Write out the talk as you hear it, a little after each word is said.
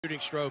Shooting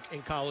stroke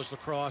in college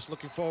lacrosse.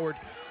 Looking forward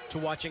to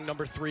watching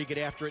number 3 get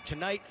after it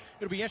tonight.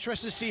 It'll be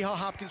interesting to see how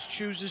Hopkins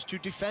chooses to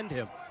defend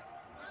him.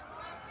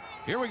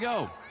 Here we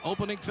go.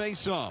 Opening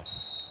face-off.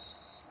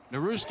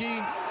 Naruski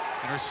and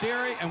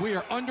Arceri, and we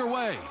are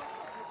underway.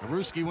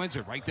 Naruski wins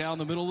it right down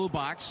the middle of the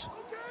box.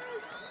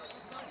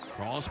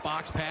 Cross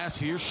box pass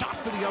here. Shot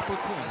for the upper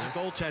corner. As a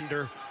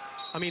goaltender,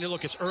 I mean,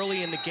 look, it's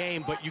early in the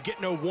game, but you get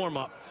no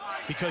warm-up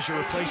because you're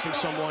replacing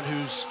someone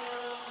who's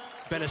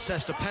been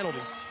assessed a penalty.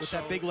 With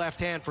that big left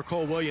hand for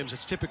Cole Williams,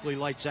 it's typically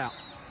lights out.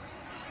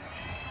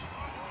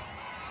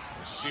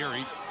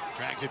 Arceri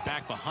drags it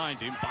back behind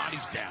him,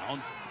 bodies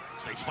down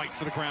as they fight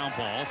for the ground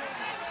ball.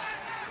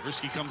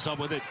 Naruski comes up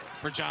with it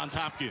for Johns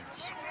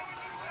Hopkins.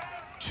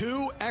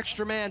 2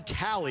 extra man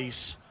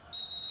tallies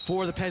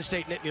for the Penn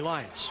State Nittany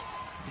Lions.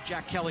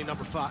 Jack Kelly,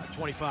 number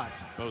 25.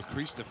 Both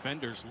crease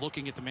defenders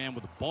looking at the man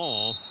with the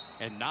ball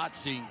and not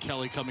seeing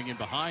Kelly coming in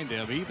behind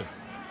them either.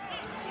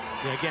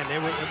 Yeah, again,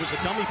 it was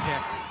a dummy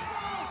pick.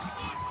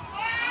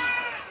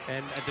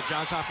 And the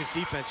Johns Hopkins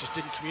defense just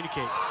didn't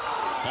communicate.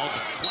 Ball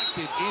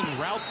deflected in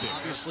route there.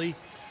 Obviously,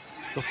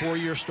 the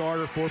 4-year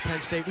starter for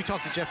Penn State. We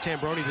talked to Jeff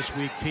Tambroni this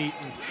week, Pete,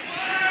 and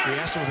we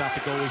asked him about the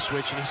goalie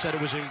switch, and he said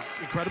it was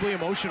incredibly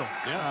emotional.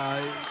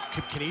 Yeah.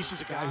 Knies is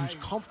a guy who's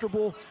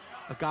comfortable,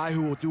 a guy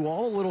who will do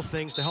all the little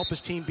things to help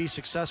his team be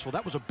successful.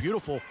 That was a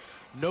beautiful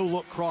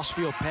no-look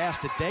cross-field pass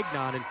to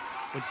Degnan, and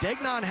when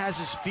Degnan has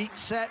his feet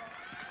set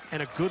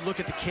and a good look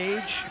at the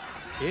cage,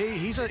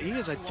 he is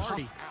a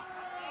tough.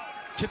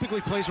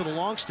 Typically plays with a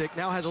long stick,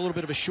 now has a little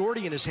bit of a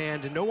shorty in his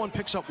hand, and no one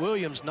picks up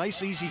Williams.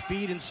 Nice, easy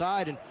feed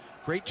inside, and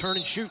great turn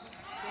and shoot.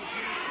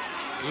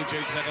 Blue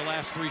Jays have had the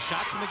last 3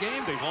 shots in the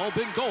game. They've all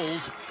been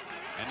goals,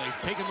 and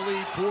they've taken the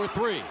lead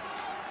 4-3.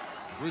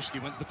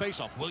 Naruski wins the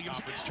faceoff. Williams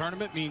at this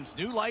tournament means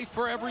new life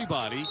for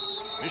everybody.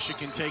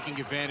 Michigan taking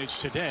advantage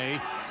today.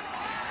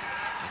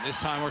 And this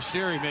time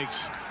Arceri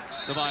makes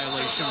the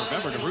violation.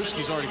 Remember,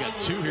 Naruski's already got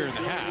 2 here in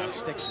the half.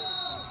 Sticks it.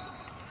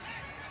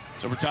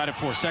 So we're tied at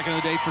 4. Second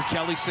of the day for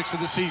Kelly, 6th of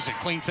the season.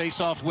 Clean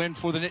face-off win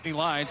for the Nittany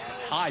Lions.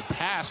 High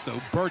pass,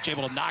 though. Birch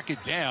able to knock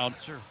it down.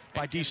 Sure.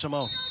 By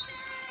DeSimone.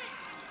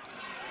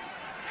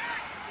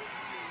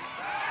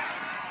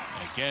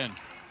 Again,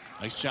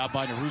 nice job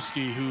by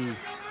Naruski, who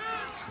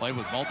played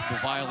with multiple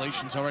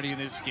violations already in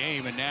this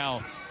game. And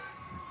now,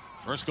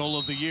 first goal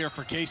of the year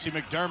for Casey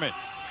McDermott.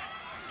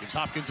 Gives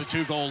Hopkins a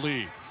 2-goal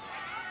lead.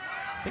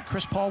 I think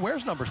Chris Paul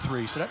wears number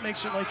 3, so that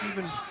makes it like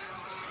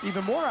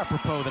even more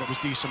apropos that it was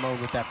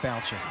DeSimone with that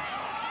bouncer.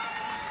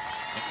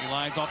 Nittany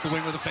Lions off the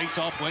wing with a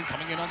face-off win,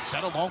 coming in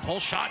unsettled. Long pole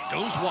shot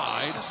goes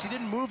wide. He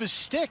didn't move his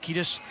stick. He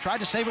just tried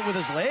to save it with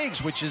his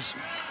legs, which is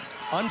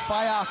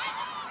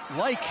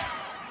un-Faceoff-like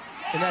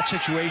in that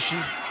situation.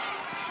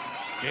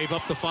 Gave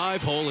up the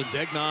 5-hole, and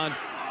Degnan,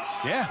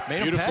 yeah,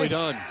 made beautifully him pay.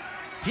 done.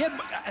 He had,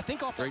 I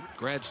think, off great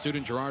grad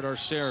student Gerard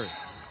Arceri.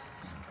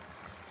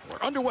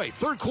 We're underway,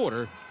 3rd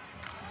quarter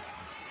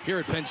here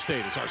at Penn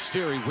State as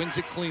Arceri wins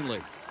it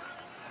cleanly.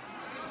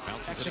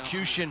 Bounces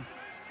execution,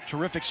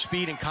 terrific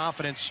speed and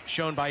confidence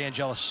shown by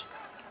Angelis.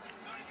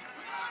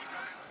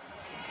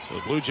 So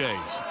the Blue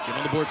Jays get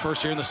on the board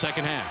first here in the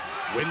second half.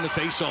 Win the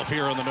faceoff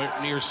here on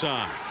the near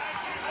side.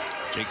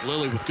 Jake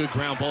Lilly with good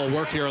ground ball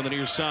work here on the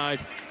near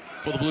side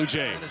for the Blue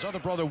Jays. And his other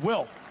brother,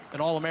 Will,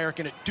 an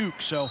All-American at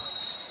Duke. So,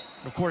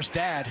 of course,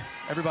 Dad,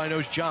 everybody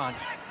knows John.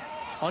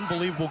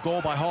 Unbelievable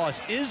goal by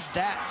Hawes. Is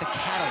that the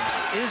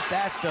catalyst? Is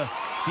that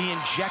the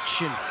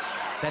injection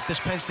that this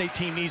Penn State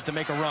team needs to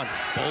make a run?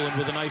 Bolin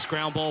with a nice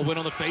ground ball win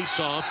on the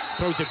faceoff.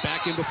 Throws it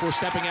back in before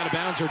stepping out of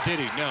bounds, or did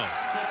he? No.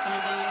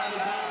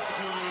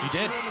 He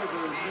did.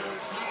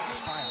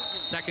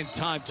 Second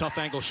time tough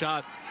angle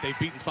shot. They've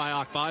beaten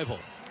Faceoff 5-hole.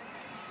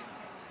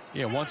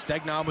 Yeah, once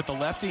Degnan with the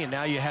lefty, and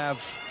now you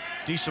have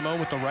DeSimone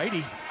with the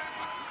righty.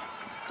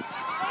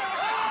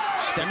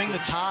 Stemming the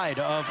tide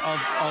of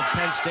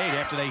Penn State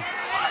after they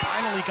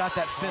finally got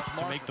that 5th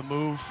mark to make the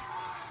move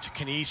to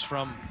Knies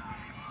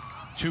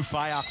to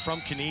Faceoff from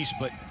Knies,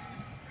 but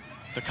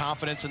the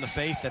confidence and the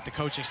faith that the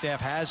coaching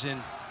staff has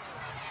in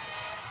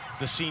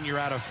the senior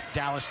out of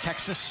Dallas,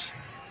 Texas.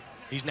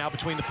 He's now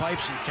between the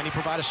pipes, and can he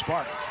provide a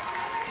spark?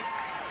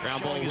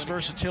 Ground ball, his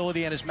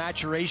versatility and his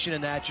maturation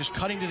in that, just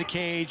cutting to the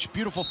cage.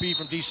 Beautiful feed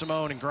from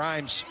DeSimone, and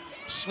Grimes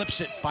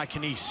slips it by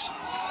Knies.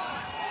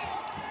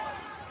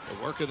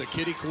 The work of the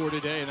Kitty Corps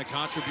today, and the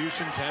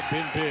contributions have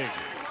been big.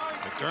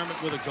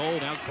 McDermott with a goal,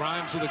 now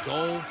Grimes with a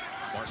goal.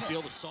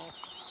 Marcel the soft.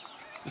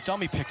 The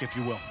dummy pick, if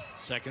you will.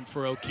 Second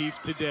for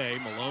O'Keefe today.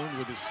 Malone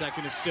with his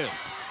 2nd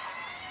assist.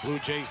 Blue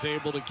Jays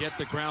able to get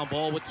the ground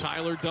ball with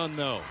Tyler Dunn,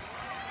 though.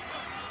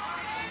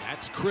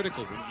 That's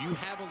critical when you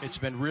have a... It's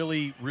been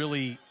really,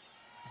 really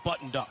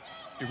buttoned up.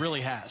 It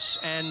really has.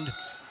 And,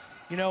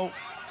 you know,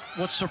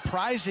 what's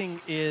surprising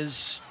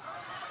is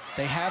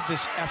they have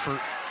this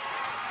effort,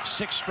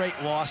 6 straight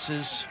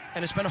losses,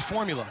 and it's been a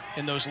formula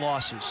in those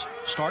losses.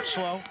 Start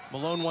slow.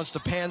 Malone wants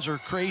the Panzer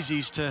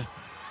Crazies to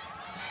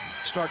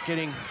start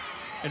getting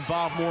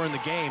involved more in the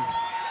game.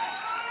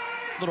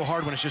 A little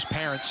hard when it's just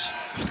parents.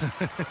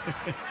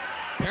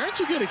 Parents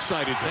will get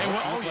excited, though.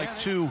 They look like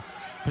 2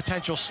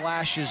 potential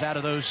slashes out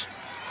of those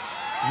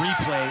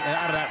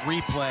out of that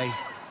replay.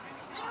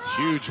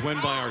 Huge win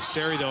by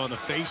Arceri, though, on the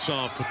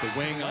face-off with the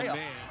wing on man.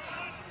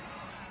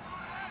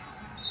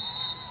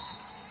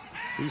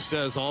 Who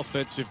says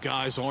offensive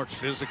guys aren't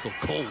physical?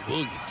 Cole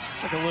Williams.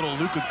 It's like a little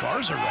Luka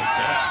Garza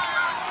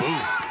right there. Boom.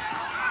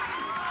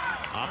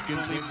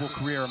 Hopkins Unbelievable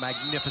career, a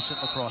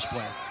magnificent lacrosse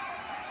player.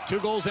 2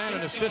 goals and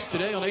an assist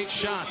today on 8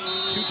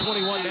 shots.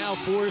 221 now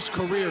for his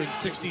career in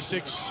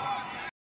 66